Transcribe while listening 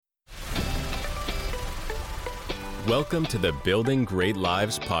Welcome to the Building Great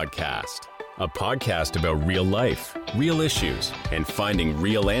Lives podcast, a podcast about real life, real issues, and finding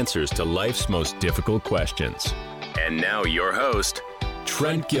real answers to life's most difficult questions. And now your host,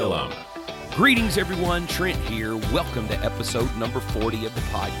 Trent Gilliam. Greetings, everyone. Trent here. Welcome to episode number 40 of the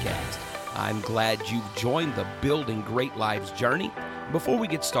podcast. I'm glad you've joined the Building Great Lives journey. Before we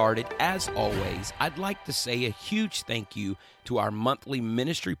get started, as always, I'd like to say a huge thank you to our monthly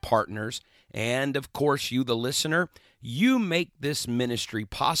ministry partners and, of course, you, the listener. You make this ministry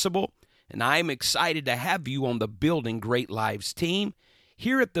possible, and I'm excited to have you on the Building Great Lives team.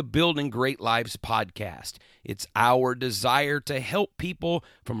 Here at the Building Great Lives podcast, it's our desire to help people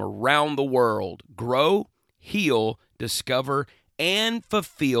from around the world grow, heal, discover, and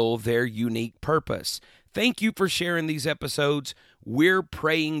fulfill their unique purpose. Thank you for sharing these episodes. We're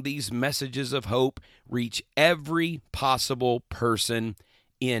praying these messages of hope reach every possible person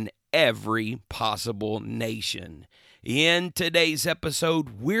in every possible nation. In today's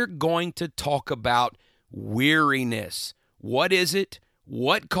episode, we're going to talk about weariness. What is it?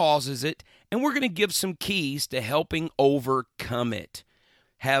 What causes it? And we're going to give some keys to helping overcome it.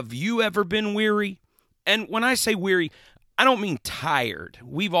 Have you ever been weary? And when I say weary, I don't mean tired.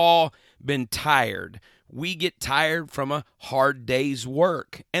 We've all been tired. We get tired from a hard day's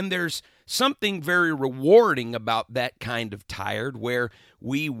work. And there's something very rewarding about that kind of tired, where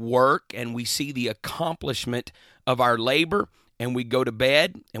we work and we see the accomplishment of our labor, and we go to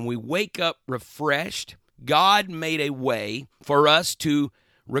bed and we wake up refreshed. God made a way for us to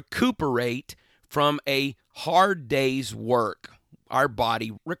recuperate from a hard day's work. Our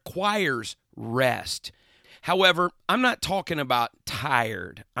body requires rest. However, I'm not talking about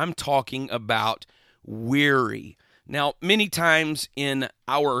tired. I'm talking about weary. Now, many times in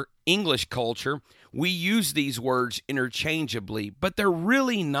our English culture, we use these words interchangeably, but they're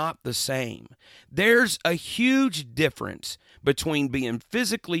really not the same. There's a huge difference between being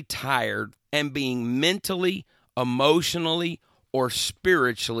physically tired and being mentally, emotionally, or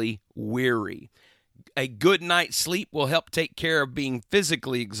spiritually weary. A good night's sleep will help take care of being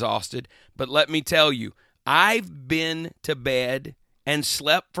physically exhausted, but let me tell you, I've been to bed and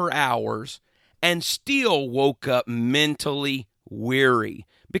slept for hours and still woke up mentally weary,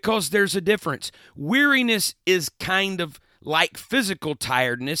 because there's a difference. Weariness is kind of like physical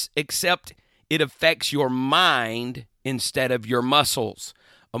tiredness, except it affects your mind instead of your muscles.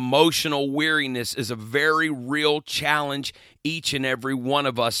 Emotional weariness is a very real challenge each and every one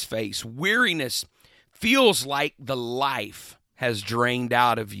of us face. Weariness feels like the life has drained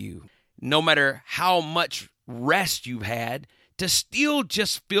out of you. No matter how much rest you've had, to still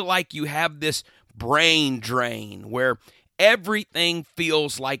just feel like you have this brain drain where everything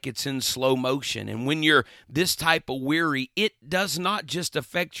feels like it's in slow motion. And when you're this type of weary, it does not just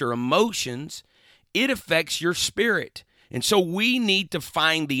affect your emotions, it affects your spirit. And so we need to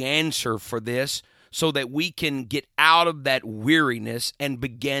find the answer for this so that we can get out of that weariness and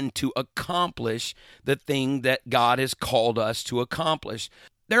begin to accomplish the thing that God has called us to accomplish.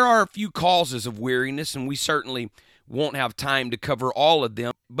 There are a few causes of weariness, and we certainly won't have time to cover all of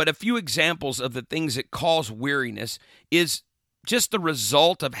them, but a few examples of the things that cause weariness is just the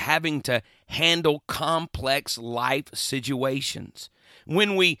result of having to handle complex life situations.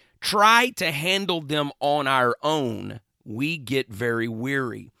 When we try to handle them on our own, we get very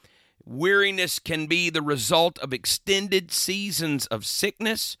weary. Weariness can be the result of extended seasons of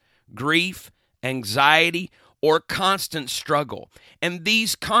sickness, grief, anxiety, or constant struggle. And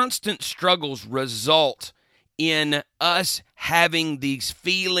these constant struggles result in us having these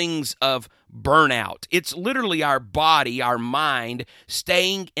feelings of burnout. It's literally our body, our mind,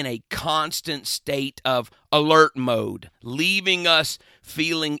 staying in a constant state of alert mode, leaving us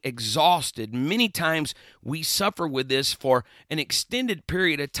feeling exhausted. Many times we suffer with this for an extended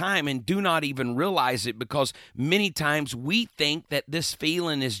period of time and do not even realize it, because many times we think that this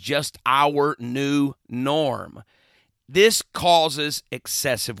feeling is just our new norm. This causes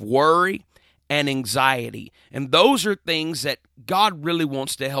excessive worry and anxiety. And those are things that God really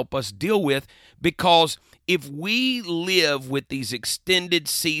wants to help us deal with, because if we live with these extended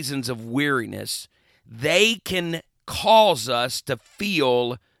seasons of weariness, they can cause us to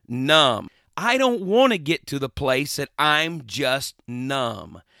feel numb. I don't want to get to the place that I'm just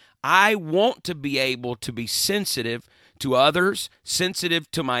numb. I want to be able to be sensitive to others,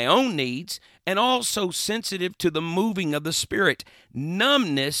 sensitive to my own needs, and also sensitive to the moving of the Spirit.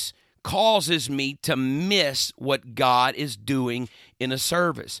 Numbness causes me to miss what God is doing in a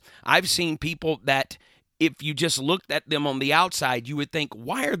service. I've seen people that if you just looked at them on the outside, you would think,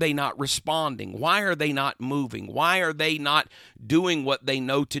 why are they not responding? Why are they not moving? Why are they not doing what they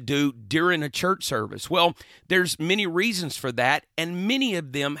know to do during a church service? Well, there's many reasons for that, and many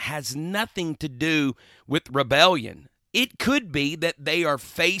of them has nothing to do with rebellion. It could be that they are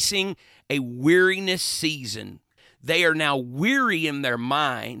facing a weariness season. They are now weary in their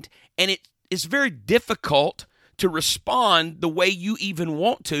mind, and it is very difficult to respond the way you even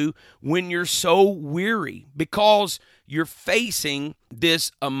want to when you're so weary, because you're facing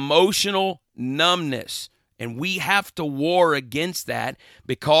this emotional numbness. And we have to war against that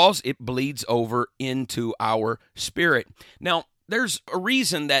because it bleeds over into our spirit. Now, there's a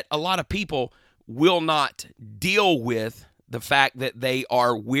reason that a lot of people will not deal with the fact that they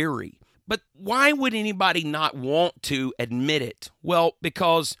are weary. But why would anybody not want to admit it? Well,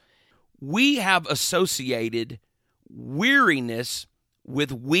 because we have associated weariness with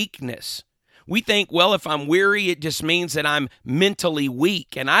weakness. We think, well, if I'm weary, it just means that I'm mentally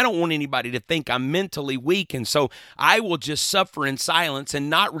weak. And I don't want anybody to think I'm mentally weak. And so I will just suffer in silence and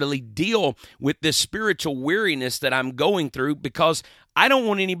not really deal with this spiritual weariness that I'm going through, because I don't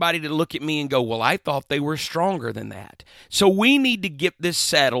want anybody to look at me and go, well, I thought they were stronger than that. So we need to get this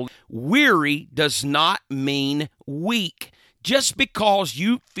settled. Weary does not mean weak. Just because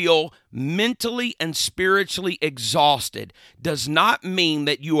you feel mentally and spiritually exhausted does not mean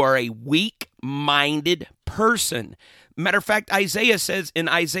that you are a weak-minded person. Matter of fact, Isaiah says in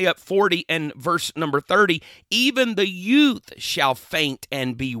Isaiah 40 and verse number 30, even the youth shall faint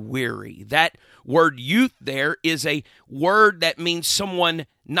and be weary. That word youth there is a word that means someone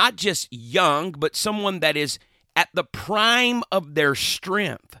not just young, but someone that is at the prime of their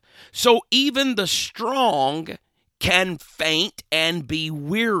strength. So even the strong can faint and be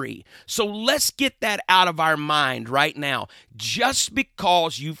weary. So let's get that out of our mind right now. Just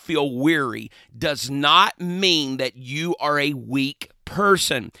because you feel weary does not mean that you are a weak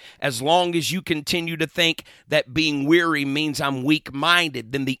person. As long as you continue to think that being weary means I'm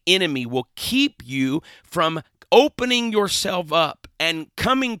weak-minded, then the enemy will keep you from opening yourself up and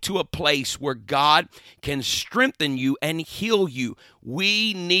coming to a place where God can strengthen you and heal you.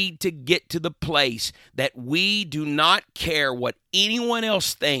 We need to get to the place that we do not care what anyone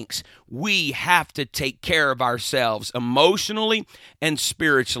else thinks. We have to take care of ourselves emotionally and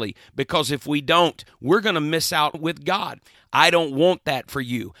spiritually, because if we don't, we're going to miss out with God. I don't want that for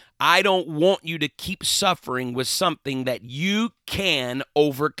you. I don't want you to keep suffering with something that you can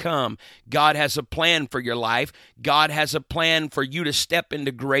overcome. God has a plan for your life. God has a plan for you to step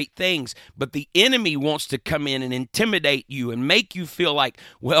into great things. But the enemy wants to come in and intimidate you and make you feel like,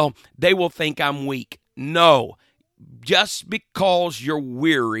 well, they will think I'm weak. No, just because you're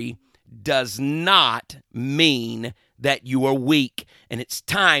weary does not mean that you are weak. And it's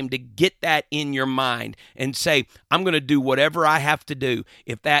time to get that in your mind and say, I'm going to do whatever I have to do.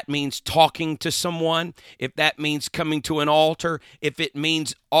 If that means talking to someone, if that means coming to an altar, if it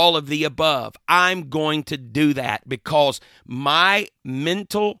means all of the above, I'm going to do that, because my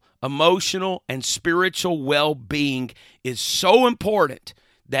mental, emotional, and spiritual well-being is so important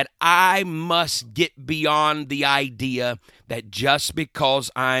that I must get beyond the idea that just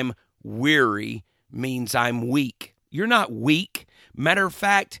because I'm weary means I'm weak. You're not weak. Matter of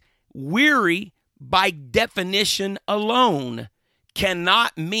fact, weary by definition alone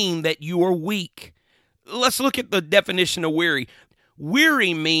cannot mean that you are weak. Let's look at the definition of weary.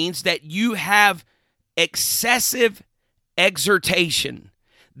 Weary means that you have excessive exertion.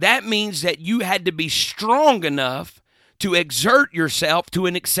 That means that you had to be strong enough to exert yourself to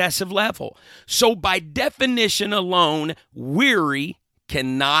an excessive level. So by definition alone, weary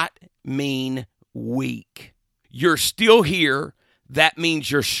cannot mean weak. You're still here. That means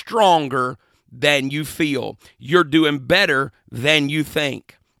you're stronger than you feel. You're doing better than you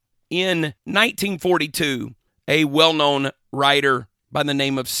think. In 1942, a well-known writer by the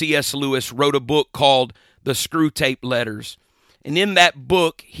name of C.S. Lewis wrote a book called The Screwtape Letters. And in that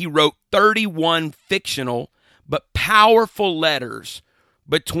book, he wrote 31 fictional but powerful letters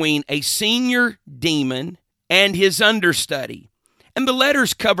between a senior demon and his understudy. And the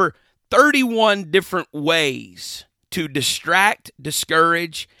letters cover 31 different ways to distract,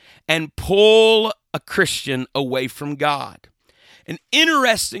 discourage, and pull a Christian away from God. And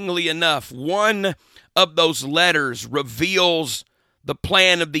interestingly enough, one of those letters reveals the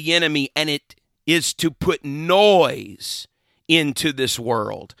plan of the enemy, and it is to put noise into this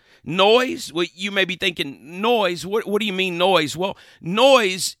world. Noise? Well, you may be thinking, noise? What do you mean noise? Well,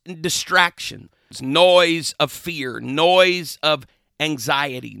 noise, distraction. It's noise of fear, noise of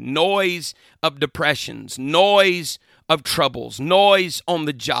anxiety, noise of depressions, noise of troubles, noise on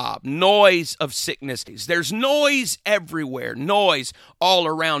the job, noise of sickness. There's noise everywhere, noise all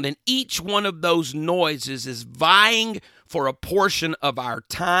around, and each one of those noises is vying for a portion of our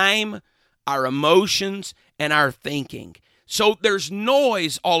time, our emotions, and our thinking. So there's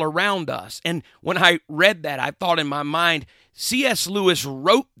noise all around us. And when I read that, I thought in my mind, C.S. Lewis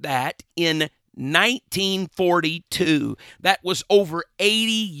wrote that in 1942. That was over 80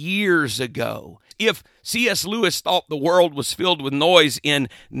 years ago. If C.S. Lewis thought the world was filled with noise in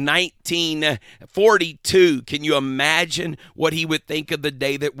 1942, can you imagine what he would think of the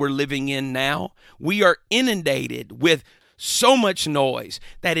day that we're living in now? We are inundated with so much noise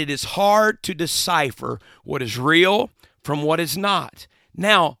that it is hard to decipher what is real from what is not.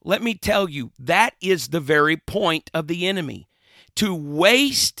 Now, let me tell you, that is the very point of the enemy, to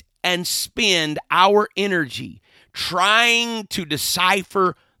waste and spend our energy trying to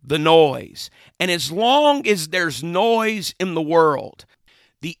decipher the noise. And as long as there's noise in the world,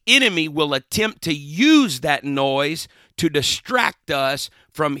 the enemy will attempt to use that noise to distract us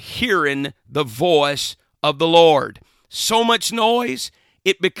from hearing the voice of the Lord. So much noise,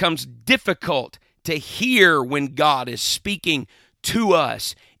 it becomes difficult to hear when God is speaking to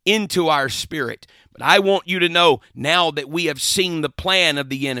us into our spirit. But I want you to know, now that we have seen the plan of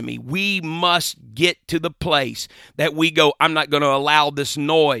the enemy, we must get to the place that we go, I'm not going to allow this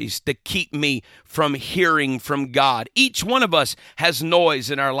noise to keep me from hearing from God. Each one of us has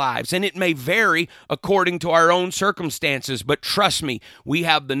noise in our lives, and it may vary according to our own circumstances. But trust me, we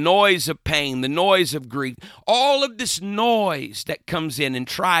have the noise of pain, the noise of grief, all of this noise that comes in and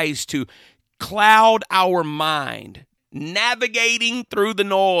tries to cloud our mind. Navigating through the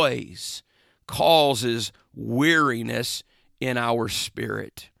noise causes weariness in our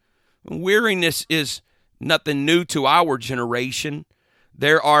spirit. Weariness is nothing new to our generation.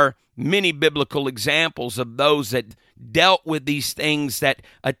 There are many biblical examples of those that dealt with these things that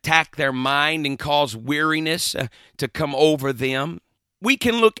attack their mind and cause weariness to come over them. We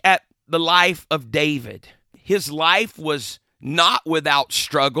can look at the life of David. His life was not without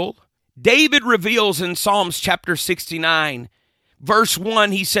struggle. David reveals in Psalms chapter 69, verse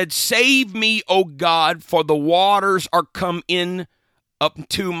 1, he said, "Save me, O God, for the waters are come in up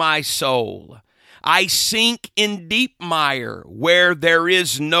to my soul. I sink in deep mire where there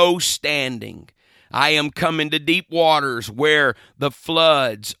is no standing. I am come into deep waters where the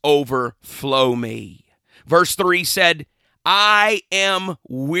floods overflow me." Verse 3 said, "I am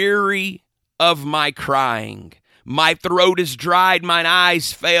weary of my crying. My throat is dried, mine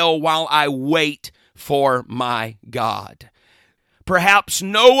eyes fail while I wait for my God." Perhaps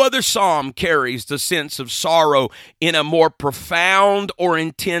no other psalm carries the sense of sorrow in a more profound or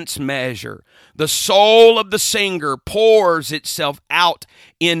intense measure. The soul of the singer pours itself out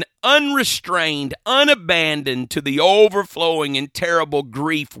in unrestrained, unabandoned to the overflowing and terrible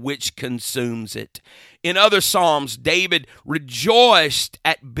grief which consumes it. In other psalms, David rejoiced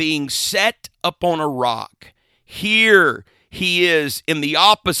at being set upon a rock. Here he is in the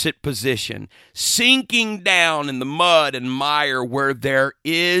opposite position, sinking down in the mud and mire where there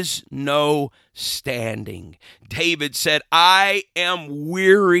is no standing. David said, "I am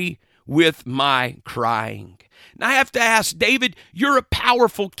weary with my crying." And I have to ask, David, you're a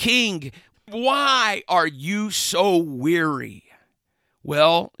powerful king. Why are you so weary?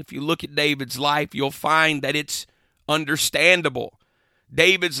 Well, if you look at David's life, you'll find that it's understandable.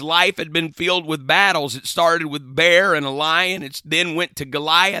 David's life had been filled with battles. It started with bear and a lion. It then went to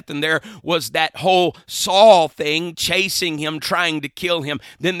Goliath, and there was that whole Saul thing chasing him, trying to kill him.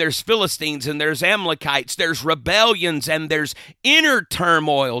 Then there's Philistines, and there's Amalekites, there's rebellions, and there's inner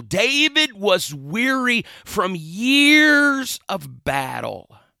turmoil. David was weary from years of battle.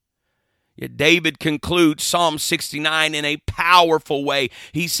 Yet David concludes Psalm 69 in a powerful way.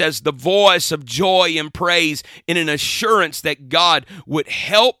 He says, the voice of joy and praise in an assurance that God would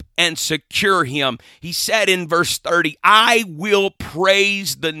help and secure him. He said in verse 30, "I will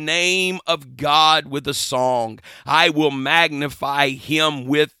praise the name of God with a song. I will magnify him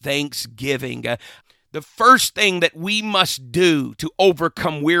with thanksgiving." The first thing that we must do to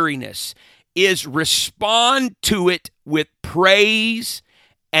overcome weariness is respond to it with praise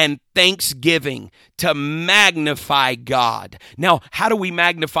and thanksgiving, to magnify God. Now, how do we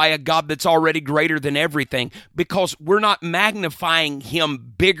magnify a God that's already greater than everything? Because we're not magnifying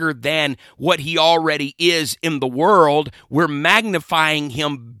him bigger than what he already is in the world. We're magnifying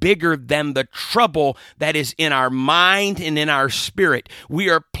him bigger than the trouble that is in our mind and in our spirit. We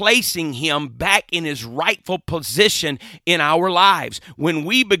are placing him back in his rightful position in our lives. When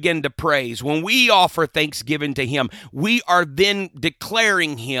we begin to praise, when we offer thanksgiving to him, we are then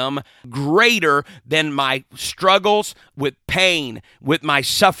declaring him greater than my struggles with pain, with my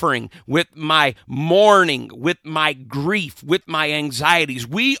suffering, with my mourning, with my grief, with my anxieties.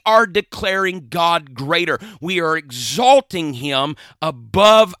 We are declaring God greater. We are exalting him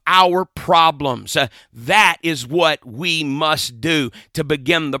above our problems. That is what we must do to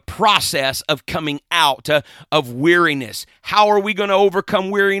begin the process of coming out of weariness. How are we going to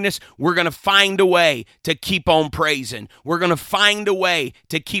overcome weariness? We're going to find a way to keep on praising. We're going to find a way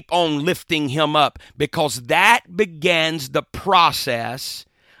to keep on lifting him up, because that begins the process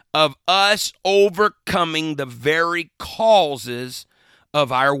of us overcoming the very causes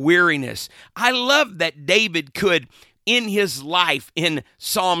of our weariness. I love that David could, in his life, in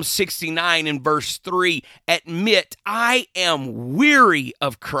Psalm 69 and verse 3, admit, I am weary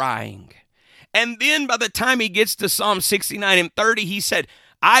of crying. And then by the time he gets to Psalm 69 and 30, he said,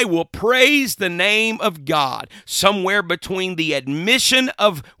 I will praise the name of God. Somewhere between the admission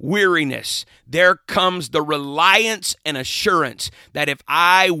of weariness, there comes the reliance and assurance that if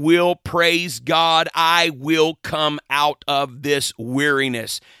I will praise God, I will come out of this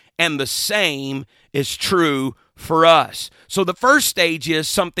weariness. And the same is true for us. So the first stage is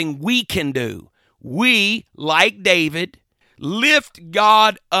something we can do. We, like David, lift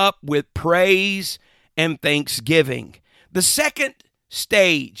God up with praise and thanksgiving. The second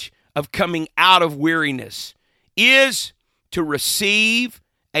stage of coming out of weariness is to receive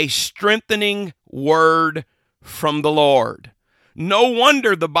a strengthening word from the Lord. No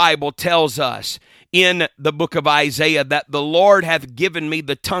wonder the Bible tells us in the book of Isaiah that the Lord hath given me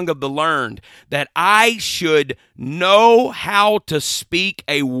the tongue of the learned, that I should know how to speak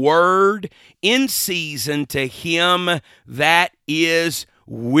a word in season to him that is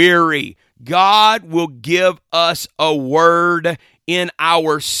weary. God will give us a word in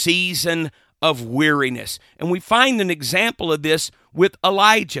our season of weariness. And we find an example of this with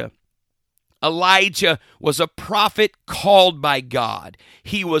Elijah. Elijah was a prophet called by God.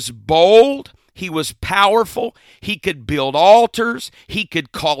 He was bold. He was powerful. He could build altars. He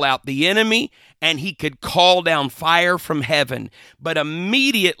could call out the enemy, and he could call down fire from heaven. But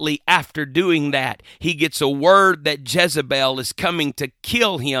immediately after doing that, he gets a word that Jezebel is coming to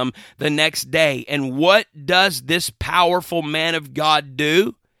kill him the next day. And what does this powerful man of God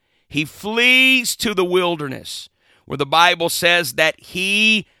do? He flees to the wilderness, where the Bible says that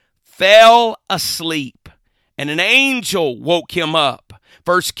he fell asleep, and an angel woke him up.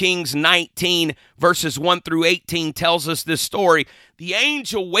 1 Kings 19, verses 1 through 18 tells us this story. The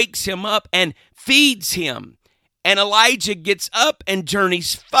angel wakes him up and feeds him. And Elijah gets up and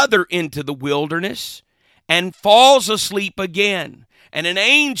journeys further into the wilderness and falls asleep again. And an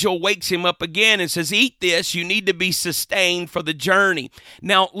angel wakes him up again and says, eat this, you need to be sustained for the journey.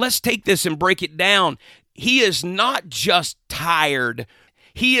 Now, let's take this and break it down. He is not just tired.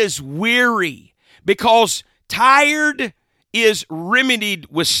 He is weary, because tired is remedied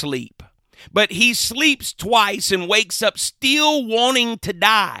with sleep. But he sleeps twice and wakes up still wanting to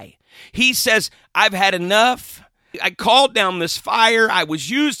die. He says, I've had enough. I called down this fire. I was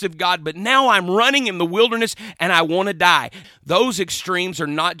used of God, but now I'm running in the wilderness and I want to die. Those extremes are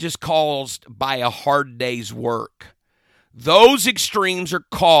not just caused by a hard day's work. Those extremes are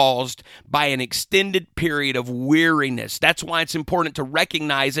caused by an extended period of weariness. That's why it's important to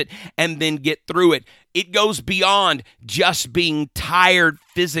recognize it and then get through it. It goes beyond just being tired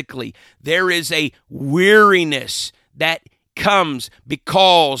physically. There is a weariness that comes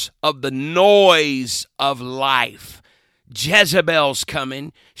because of the noise of life. Jezebel's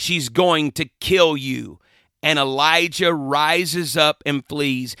coming. She's going to kill you. And Elijah rises up and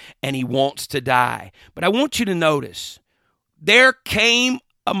flees, and he wants to die. But I want you to notice, there came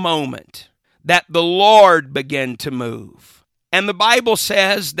a moment that the Lord began to move. And the Bible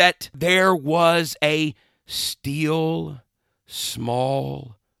says that there was a still,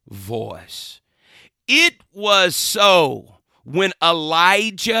 small voice. It was so when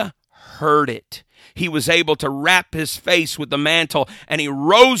Elijah heard it. He was able to wrap his face with the mantle, and he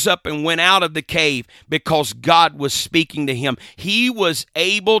rose up and went out of the cave because God was speaking to him. He was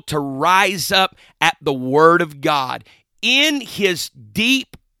able to rise up at the word of God. In his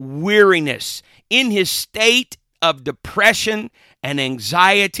deep weariness, in his state of depression and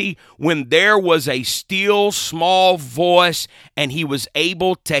anxiety, when there was a still small voice and he was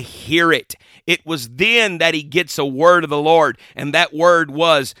able to hear it, it was then that he gets a word of the Lord. And that word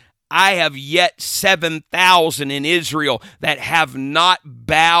was, I have yet 7,000 in Israel that have not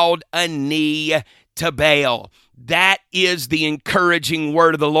bowed a knee to Baal. That is the encouraging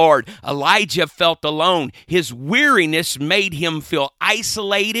word of the Lord. Elijah felt alone. His weariness made him feel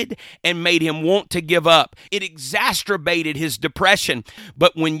isolated and made him want to give up. It exacerbated his depression.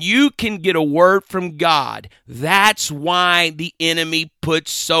 But when you can get a word from God, that's why the enemy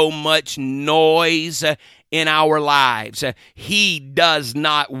puts so much noise in our lives. He does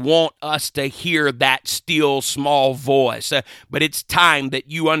not want us to hear that still small voice. But it's time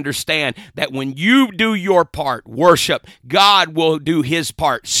that you understand that when you do your part, worship, God will do his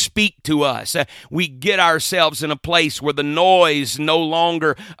part, speak to us. We get ourselves in a place where the noise no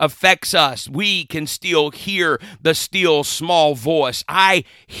longer affects us. We can still hear the still small voice. I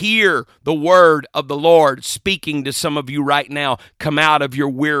hear the word of the Lord speaking to some of you right now. Come out of your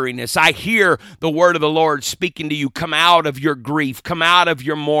weariness. I hear the word of the Lord speaking to you. Come out of your grief. Come out of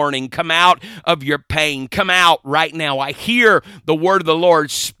your mourning. Come out of your pain. Come out right now. I hear the word of the Lord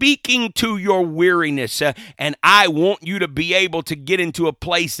speaking to your weariness. And I want you to be able to get into a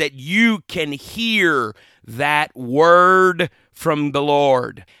place that you can hear that word from the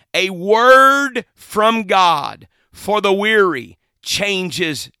Lord. A word from God for the weary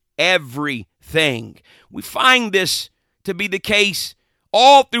changes everything. We find this to be the case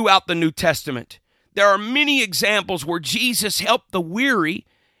all throughout the New Testament. There are many examples where Jesus helped the weary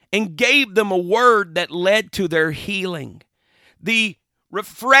and gave them a word that led to their healing. The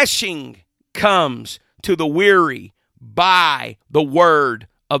refreshing comes to the weary by the word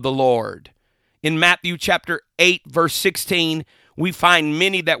of the Lord. In Matthew chapter 8, verse 16, we find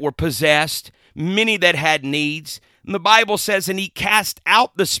many that were possessed, many that had needs. And the Bible says, and he cast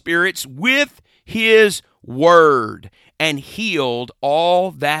out the spirits with his word and healed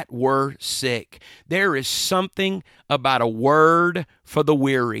all that were sick. There is something about a word for the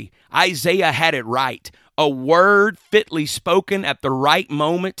weary. Isaiah had it right. A word fitly spoken at the right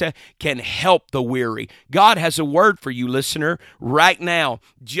moment can help the weary. God has a word for you, listener, right now.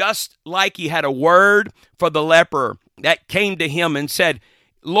 Just like he had a word for the leper that came to him and said,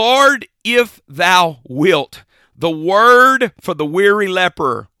 Lord, if thou wilt. The word for the weary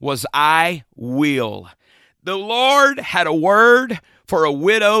leper was, I will. The Lord had a word for a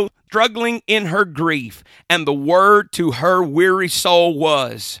widow struggling in her grief, and the word to her weary soul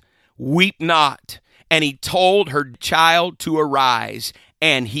was, weep not. And he told her child to arise,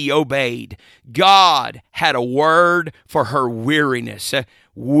 and he obeyed. God had a word for her weariness.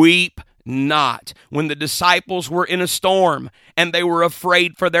 Weep not. When the disciples were in a storm and they were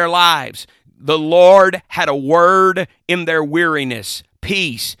afraid for their lives, the Lord had a word in their weariness.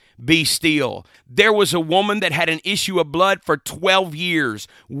 Peace, be still. There was a woman that had an issue of blood for 12 years,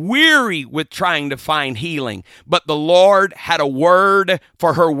 weary with trying to find healing. But the Lord had a word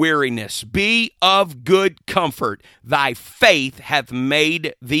for her weariness. Be of good comfort. Thy faith hath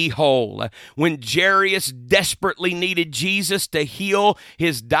made thee whole. When Jairus desperately needed Jesus to heal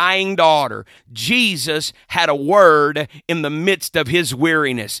his dying daughter, Jesus had a word in the midst of his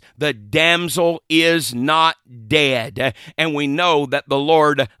weariness. The damsel is not dead. And we know that the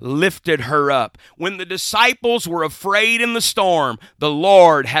Lord lifted her up. When the disciples were afraid in the storm, the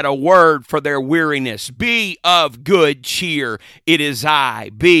Lord had a word for their weariness. Be of good cheer. It is I.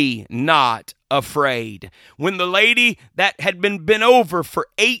 Be not afraid. When the lady that had been bent over for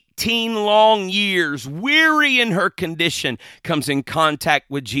 18 long years, weary in her condition, comes in contact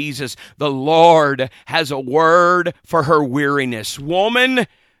with Jesus, the Lord has a word for her weariness. Woman,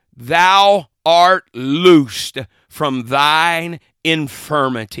 thou art loosed from thine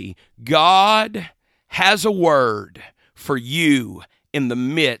infirmity. God has a word for you in the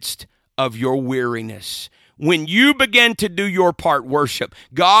midst of your weariness. When you begin to do your part, worship,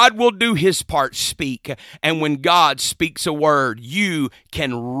 God will do his part, speak. And when God speaks a word, you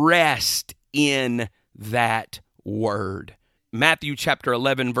can rest in that word. Matthew chapter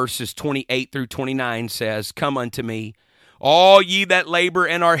 11, verses 28 through 29 says, Come unto me, all ye that labor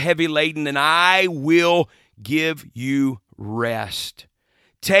and are heavy laden, and I will give you rest.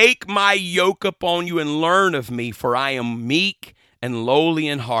 Take my yoke upon you and learn of me, for I am meek and lowly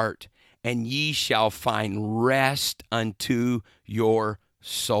in heart, and ye shall find rest unto your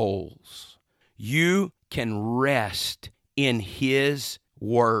souls. You can rest in his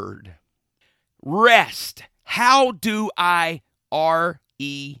word. Rest. How do I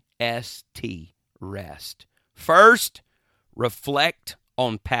R-E-S-T? Rest. First, reflect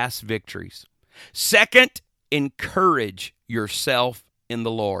on past victories. Second, encourage yourself in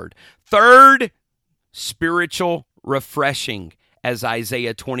the Lord. Third, spiritual refreshing, as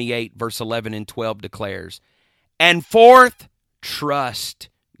Isaiah 28, verse 11 and 12 declares. And fourth, trust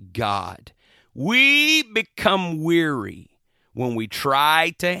God. We become weary when we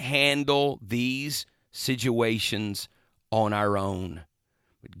try to handle these situations on our own.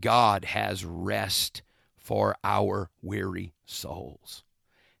 But God has rest for our weary souls.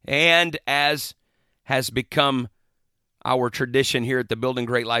 And as has become our tradition here at the Building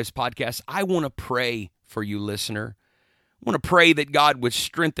Great Lives podcast, I want to pray for you, listener. I want to pray that God would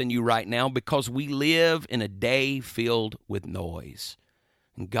strengthen you right now, because we live in a day filled with noise.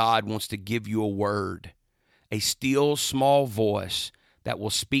 And God wants to give you a word, a still small voice that will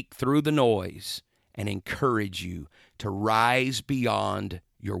speak through the noise and encourage you to rise beyond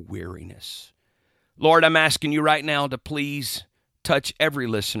your weariness. Lord, I'm asking you right now to please touch every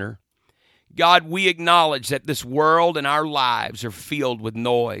listener. God, we acknowledge that this world and our lives are filled with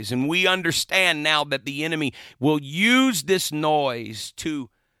noise, and we understand now that the enemy will use this noise to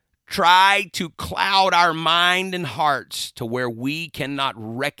try to cloud our mind and hearts to where we cannot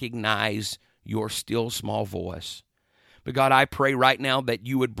recognize your still small voice. But God, I pray right now that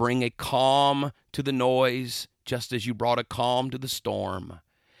you would bring a calm to the noise, just as you brought a calm to the storm,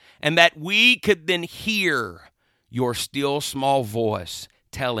 and that we could then hear your still small voice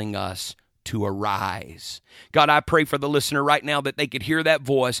telling us to arise. God, I pray for the listener right now that they could hear that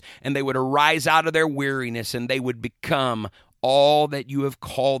voice and they would arise out of their weariness and they would become all that you have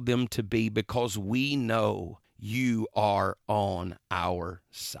called them to be, because we know you are on our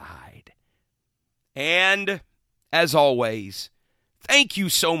side. And as always, thank you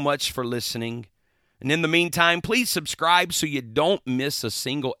so much for listening. And in the meantime, please subscribe so you don't miss a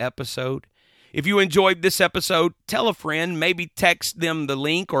single episode. If you enjoyed this episode, tell a friend, maybe text them the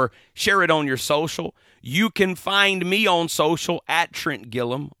link or share it on your social. You can find me on social at Trent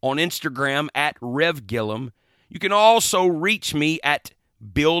Gillum, on Instagram at Rev Gillum. You can also reach me at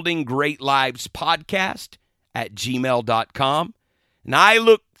buildinggreatlivespodcast@gmail.com. And I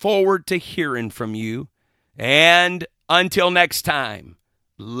look forward to hearing from you. And until next time,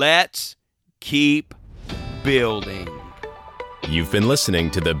 let's keep building. You've been listening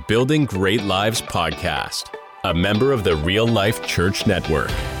to the Building Great Lives podcast, a member of the Real Life Church Network.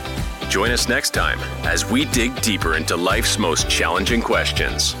 Join us next time as we dig deeper into life's most challenging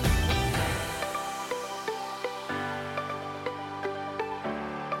questions.